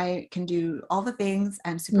like I can do all the things.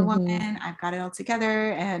 I'm superwoman. Mm-hmm. I've got it all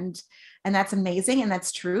together. And that's amazing. And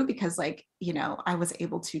that's true because like, I was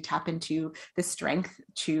able to tap into the strength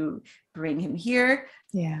to bring him here.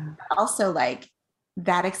 Yeah. Also, like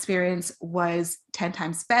that experience was 10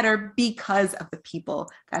 times better because of the people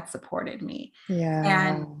that supported me. Yeah.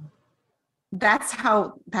 And that's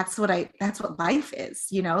what life is,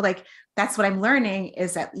 like that's what I'm learning,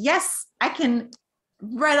 is that yes, I can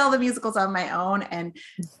write all the musicals on my own and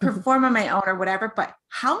perform on my own or whatever, but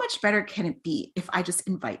how much better can it be if I just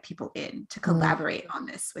invite people in to Mm. collaborate on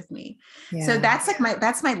this with me? So Yeah.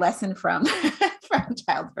 that's my lesson from from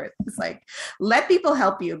childbirth. It's like, let people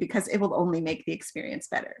help you because it will only make the experience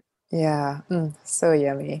better. Yeah. So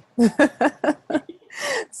yummy.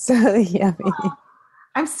 So yummy.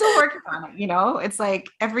 I'm still working on it, it's like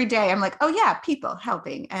every day I'm like, oh yeah, people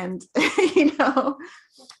helping. And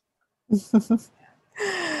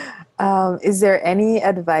Is there any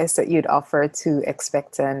advice that you'd offer to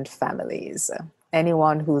expectant families?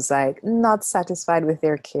 Anyone who's like not satisfied with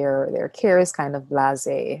their care is kind of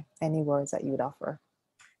blasé. Any words that you'd offer?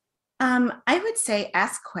 I would say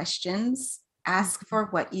ask questions. Ask for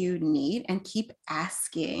what you need and keep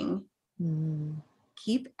asking. Mm.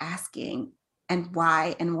 Keep asking. And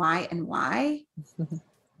why, and why, and why.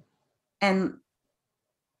 And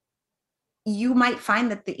you might find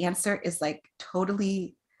that the answer is like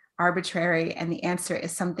totally arbitrary, and the answer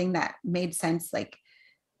is something that made sense like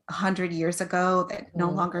 100 years ago that no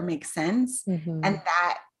longer makes sense. Mm-hmm. And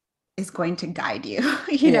that is going to guide you,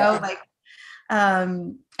 Yeah. like,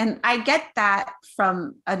 and I get that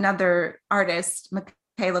from another artist,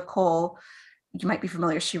 Michaela Cole. You might be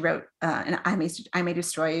familiar. She wrote and I May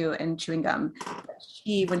Destroy You and Chewing Gum.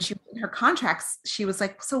 When she in her contracts, she was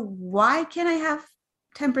like, so why can't I have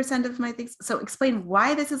 10% of my things? So explain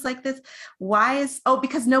why this is like this.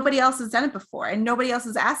 Because nobody else has done it before and nobody else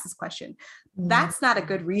has asked this question. That's not a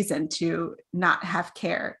good reason to not have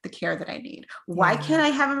the care that I need. Why can't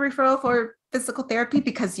I have a referral for physical therapy?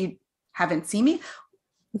 Because you haven't seen me.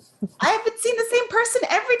 I haven't seen the same person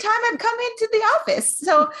every time I've come into the office.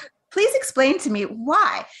 So please explain to me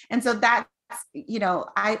why. And so that's,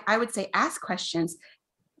 I would say ask questions,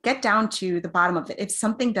 get down to the bottom of it. If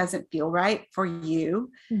something doesn't feel right for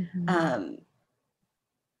you, you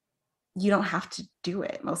don't have to do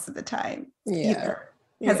it most of the time either.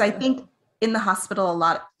 Because I think in the hospital,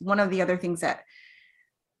 one of the other things that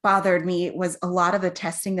bothered me was a lot of the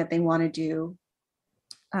testing that they want to do.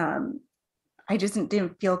 I just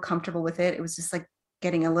didn't feel comfortable with it. It was just like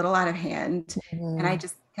getting a little out of hand. And I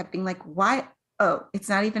just kept being like, why? Oh, it's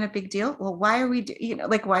not even a big deal. Well, why are we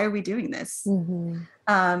why are we doing this?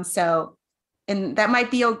 So, and that might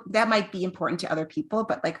be important to other people,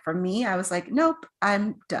 but like for me, I was like, nope,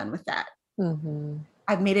 I'm done with that.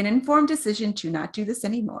 I've made an informed decision to not do this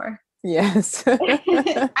anymore. Yes.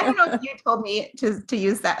 I don't know if you told me to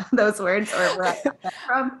use those words or where I got that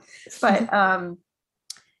from, but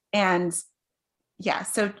and yeah,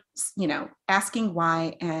 so asking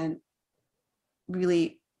why and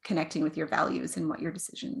really connecting with your values and what your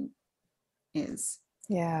decision is.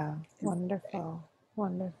 Yeah, wonderful.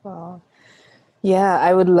 Yeah,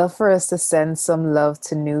 I would love for us to send some love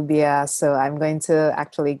to Nubia. So I'm going to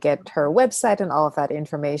actually get her website and all of that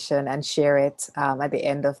information and share it at the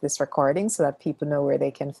end of this recording so that people know where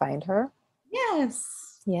they can find her.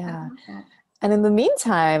 Yes. Yeah. And in the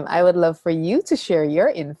meantime, I would love for you to share your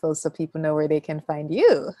info so people know where they can find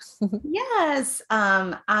you. Yes.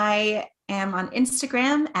 I am on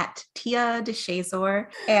Instagram at Tia DeShazor,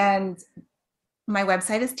 and my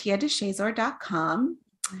website is tiadeshazor.com.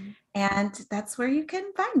 And that's where you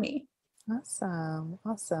can find me. Awesome.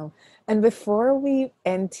 And before we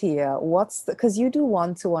end, Tia, because you do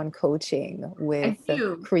one-to-one coaching with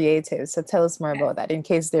creatives. So tell us more about that in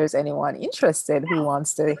case there's anyone interested who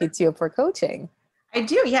wants to hit you up for coaching. I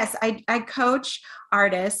do. Yes. I coach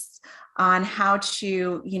artists on how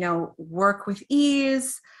to, work with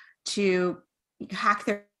ease, to hack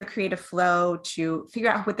their creative flow, to figure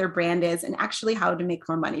out what their brand is, and actually how to make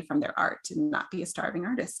more money from their art and not be a starving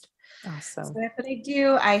artist. Awesome. So that's what I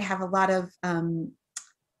do. I have a lot of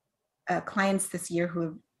clients this year who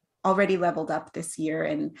have already leveled up this year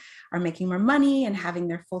and are making more money and having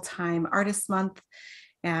their full-time artist month.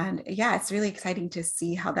 And yeah, it's really exciting to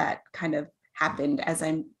see how that kind of happened as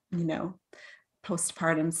I'm,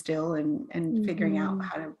 postpartum still and figuring out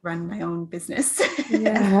how to run my own business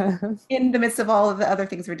in the midst of all of the other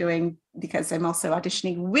things we're doing, because I'm also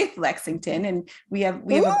auditioning with Lexington, and we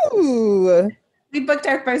booked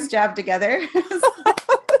our first job together. Next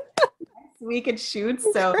week it shoots,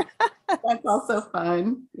 so that's also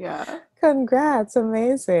fun. Yeah. Congrats,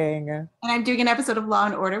 amazing. And I'm doing an episode of Law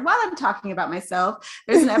and Order. While I'm talking about myself,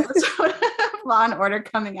 there's an episode of Law and Order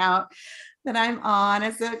coming out that I'm on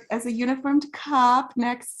as a uniformed cop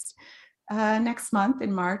next month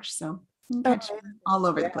in March. So you can catch me all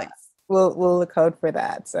over the place. We'll look out for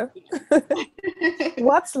that. So.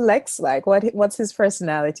 What's Lex like? What's his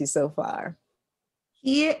personality so far?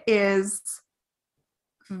 He is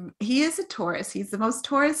a Taurus. He's the most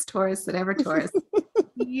Taurus that ever Taurus.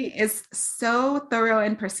 He is so thorough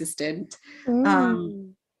and persistent.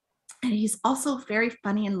 And he's also very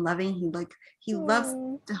funny and loving. He loves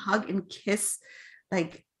to hug and kiss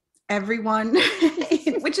like everyone,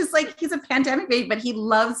 which is like, he's a pandemic baby, but he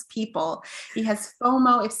loves people. He has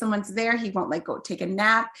FOMO. If someone's there, he won't go take a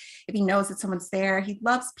nap. If he knows that someone's there, he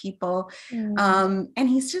loves people. And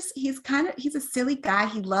he's a silly guy.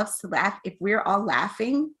 He loves to laugh. If we're all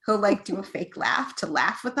laughing, he'll do a fake laugh to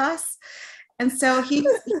laugh with us. And so he's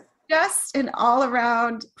just an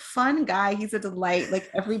all-around fun guy. He's a delight. Like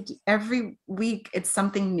every week it's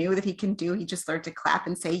something new that he can do. He just learned to clap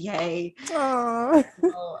and say yay.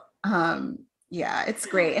 Yeah, it's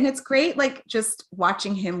great. And it's great, like just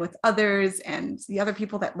watching him with others and the other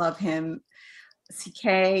people that love him. CK,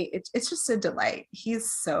 it's just a delight. He's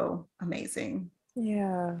so amazing.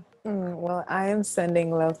 Yeah. Well, I am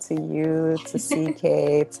sending love to you, to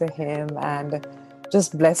CK, to him, and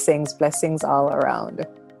just blessings all around.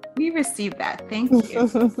 We received that. Thank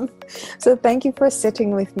you. So thank you for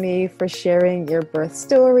sitting with me, for sharing your birth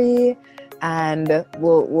story. And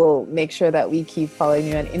we'll make sure that we keep following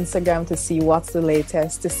you on Instagram to see what's the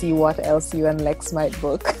latest, to see what else you and Lex might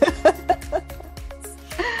book.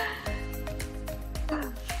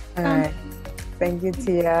 All right. Thank you,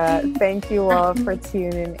 Tia. Thank you all for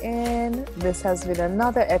tuning in. This has been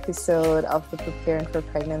another episode of the Preparing for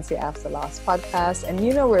Pregnancy After Loss podcast. And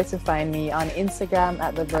you know where to find me on Instagram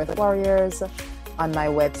at The Birth Warriors, on my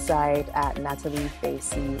website at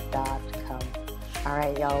nataliefacey.com. All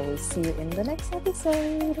right, y'all. We'll see you in the next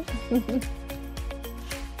episode.